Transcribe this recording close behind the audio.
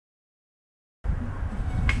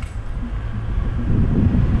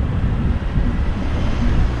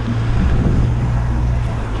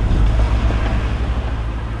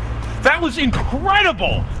was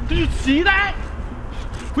incredible! Did you see that?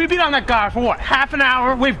 We beat on that guy for what, half an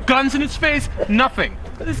hour? Waved guns in his face? Nothing.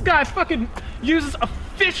 This guy fucking uses a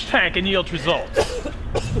fish tank and yields results.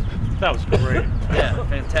 That was great. Yeah,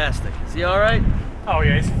 fantastic. Is he alright? Oh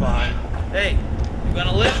yeah, he's fine. Hey, you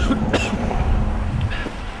gonna live?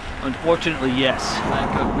 Unfortunately, yes.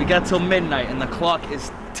 Good. We got till midnight and the clock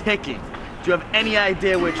is ticking. Do you have any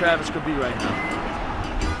idea where Travis could be right now?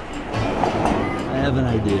 I have an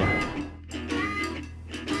idea.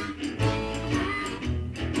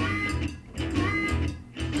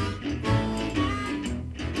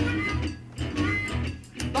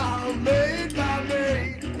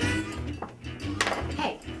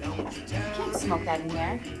 Hey, you can't smoke that in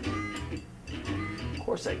there. Of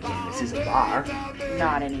course I can. This is a bar.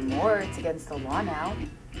 Not anymore. It's against the law now.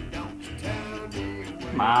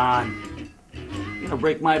 Come on. You gonna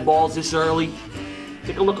break my balls this early?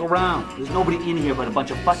 Take a look around. There's nobody in here but a bunch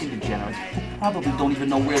of fucking degenerates who probably don't even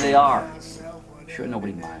know where they are. I'm sure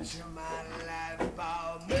nobody minds.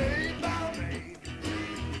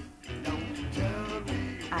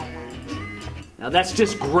 Now that's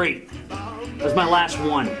just great. That was my last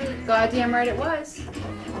one. Goddamn right it was.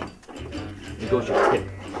 Here goes your tip.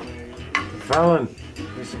 Fallon,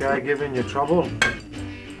 this guy giving you trouble?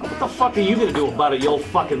 What the fuck are you gonna do about it, you old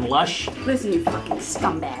fucking lush? Listen, you fucking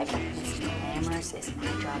scumbag. As glamorous as my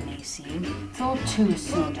job may seem, it's all too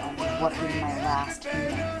soon to know what was my last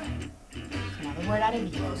email. Another word out of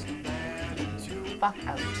you. Fuck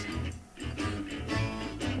out.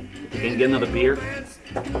 You gonna get another beer?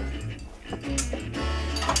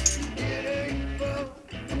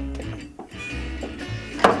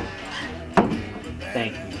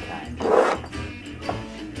 Thank you, kind.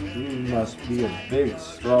 You must be a big,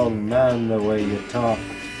 strong man the way you talk.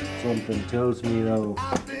 Something tells me, though,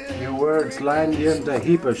 your words land you into a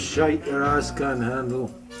heap of shite your ass can't handle.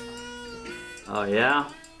 Oh, yeah?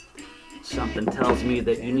 Something tells me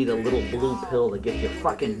that you need a little blue pill to get your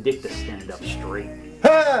fucking dick to stand up straight.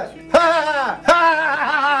 Ha! Ha!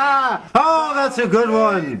 Ha! Oh, that's a good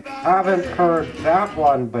one. Haven't heard that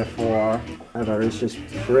one before. Avaricious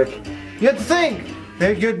prick. You'd think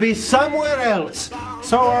that you'd be somewhere else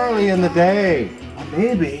so early in the day. Or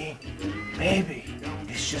maybe,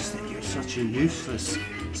 it's just that you're such a useless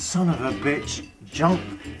son of a bitch, junk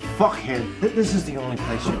fuckhead. This is the only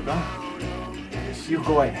place you've got. You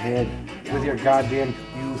go ahead with your goddamn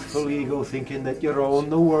youthful ego thinking that you own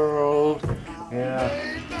the world. Yeah.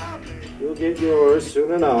 You'll get yours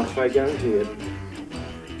soon enough, I guarantee it.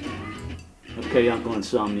 Okay, Uncle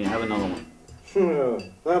Insomnia, have another one.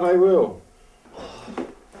 That I will.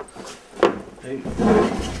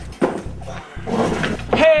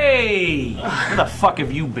 Hey! Where the fuck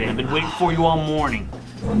have you been? Been waiting for you all morning.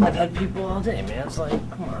 I've had people all day, man. It's like,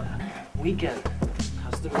 come on. Weekend.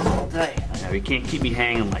 Customers all day. I know, you can't keep me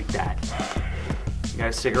hanging like that. You got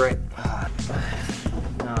a cigarette?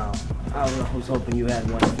 No. I was hoping you had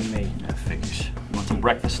one for me. That figures. You want some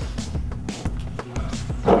breakfast?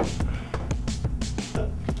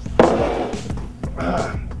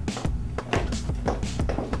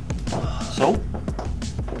 So?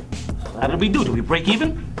 How did we do? Did we break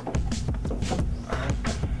even?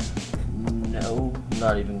 No,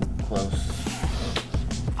 not even close.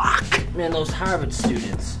 Fuck! Man, those Harvard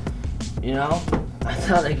students, you know? I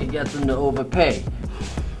thought I could get them to overpay.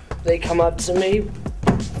 They come up to me,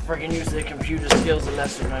 friggin' use their computer skills and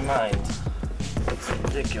mess with my mind. It's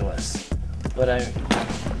ridiculous. But I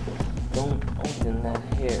don't open that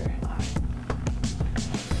here.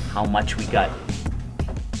 How much we got?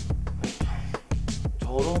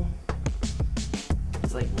 Total?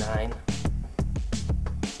 It's like 9.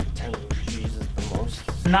 10 Jesus the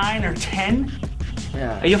most. 9 or 10?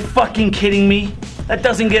 Yeah. Are you fucking kidding me? That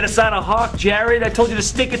doesn't get us out of Hawk, Jared. I told you to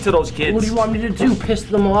stick it to those kids. What do you want me to do? Piss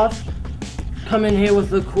them off? Come in here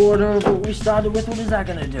with a quarter of what we started with? What is that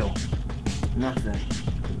gonna do? Nothing.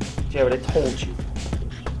 Jared, I told you.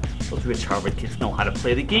 Those rich Harvard kids know how to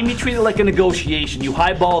play the game. You treat it like a negotiation. You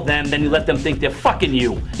highball them, then you let them think they're fucking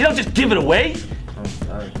you. You don't just give it away. I'm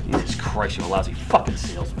sorry. Jesus Christ, you're a lousy fucking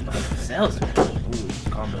salesman. Salesman? Ooh,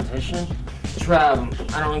 competition?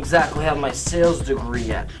 Trav, I don't exactly have my sales degree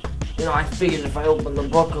yet. You know, I figured if I opened the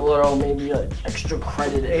book a little, maybe an extra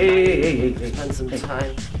credit. Hey. Spend some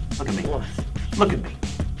time. Look at me. What? Look at me.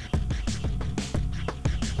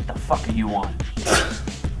 What the fuck are you on?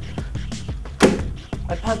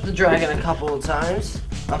 I popped the dragon a couple of times.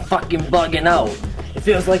 I'm fucking bugging out. It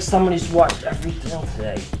feels like somebody's watched everything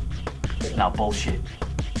today. Now, bullshit.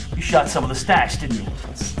 You shot some of the stash, didn't you?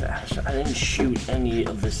 Stash? I didn't shoot any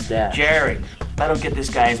of the stash. Jerry, if I don't get this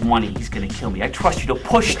guy his money, he's gonna kill me. I trust you to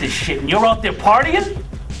push this shit, and you're out there partying?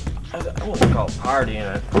 I wouldn't call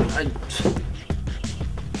partying it.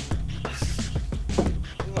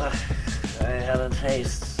 I had a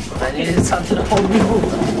taste. I needed something to hold me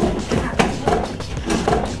over.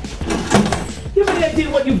 You have any idea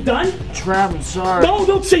what you've done? Trav, I'm sorry. No,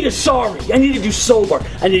 don't say you're sorry. I needed you sober.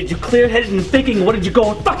 I needed you clear-headed and thinking. What did you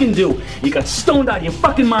go and fucking do? You got stoned out of your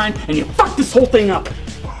fucking mind and you fucked this whole thing up.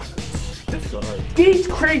 Sorry. Gage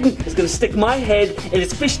Craydon is gonna stick my head in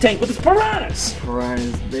his fish tank with his piranhas.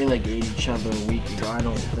 Piranhas, they like ate each other a week ago. I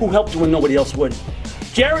don't think. Who helped you when nobody else would?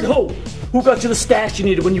 Jared who? Who got you the stash you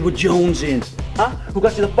needed when you were jonesing? Huh? Who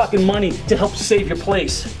got you the fucking money to help save your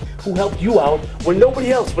place? Who helped you out when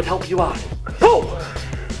nobody else would help you out? Who?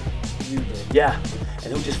 You did. Yeah,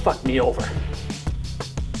 and who just fucked me over?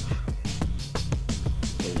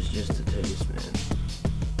 It was just a taste, man.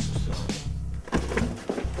 I'm sorry.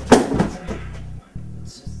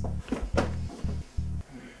 It's just...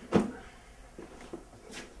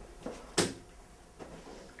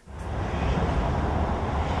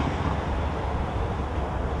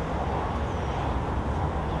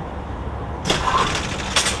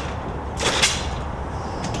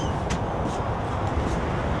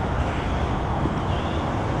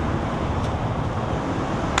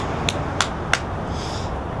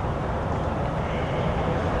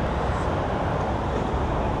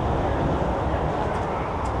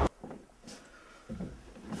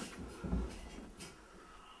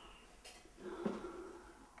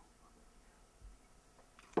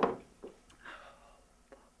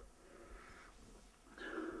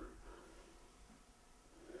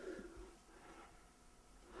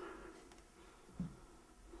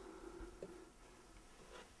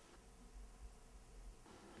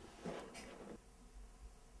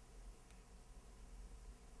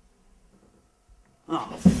 Oh,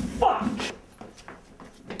 fuck!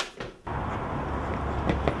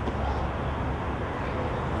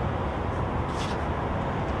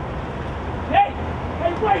 Hey!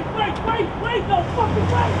 Hey, wait! No fucking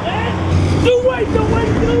wait, man! Do wait!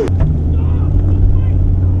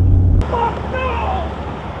 Fuck, no!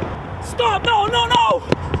 Stop! No!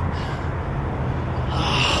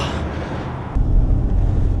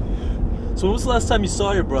 So when was the last time you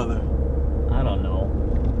saw your brother? I don't know.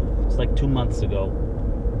 It's like 2 months ago.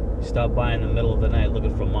 He stopped by in the middle of the night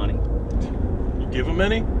looking for money. You give him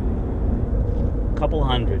any? Couple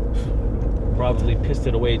hundred. Probably pissed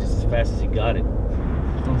it away just as fast as he got it.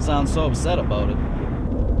 Don't sound so upset about it.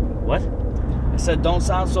 What? I said don't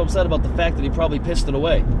sound so upset about the fact that he probably pissed it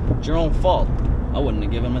away. It's your own fault. I wouldn't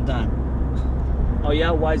have given him a dime. Oh yeah?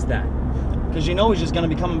 Why's that? Because you know he's just going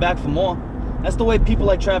to be coming back for more. That's the way people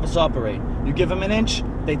like Travis operate. You give him an inch,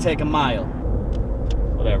 they take a mile.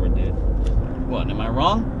 Whatever, dude. What, am I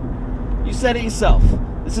wrong? You said it yourself.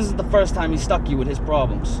 This isn't the first time he stuck you with his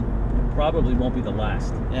problems. Probably won't be the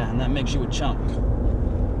last. Yeah, and that makes you a chump.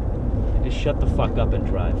 Just shut the fuck up and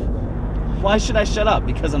drive. Why should I shut up?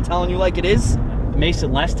 Because I'm telling you like it is?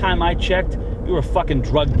 Mason, last time I checked, you were a fucking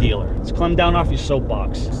drug dealer. Let's climb down off your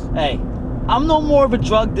soapbox. Hey, I'm no more of a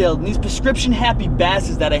drug dealer than these prescription-happy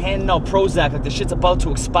bastards that are handing out Prozac like the shit's about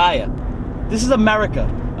to expire. This is America,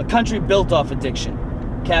 a country built off addiction.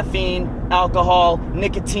 Caffeine, alcohol,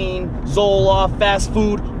 nicotine, Zoloft, fast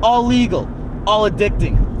food, all legal, all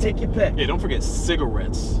addicting. Take your pick. Yeah, don't forget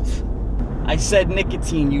cigarettes. I said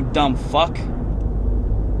nicotine, you dumb fuck.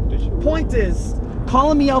 Point is,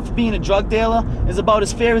 calling me out for being a drug dealer is about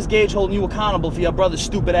as fair as Gage holding you accountable for your brother's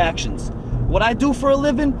stupid actions. What I do for a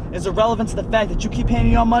living is irrelevant to the fact that you keep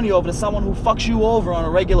handing your money over to someone who fucks you over on a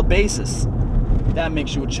regular basis. That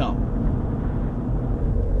makes you a chump.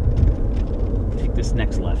 Take this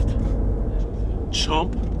next left.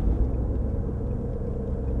 Chump?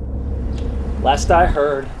 Last I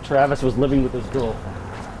heard, Travis was living with his girlfriend.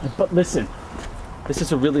 But listen, this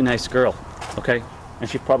is a really nice girl, okay? And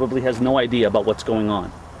she probably has no idea about what's going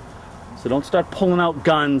on. So don't start pulling out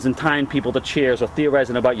guns and tying people to chairs or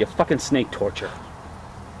theorizing about your fucking snake torture.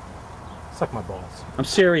 Suck my balls. I'm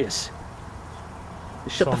serious.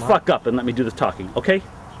 Just shut So the am I. fuck up and let me do the talking, okay?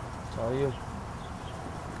 It's all you.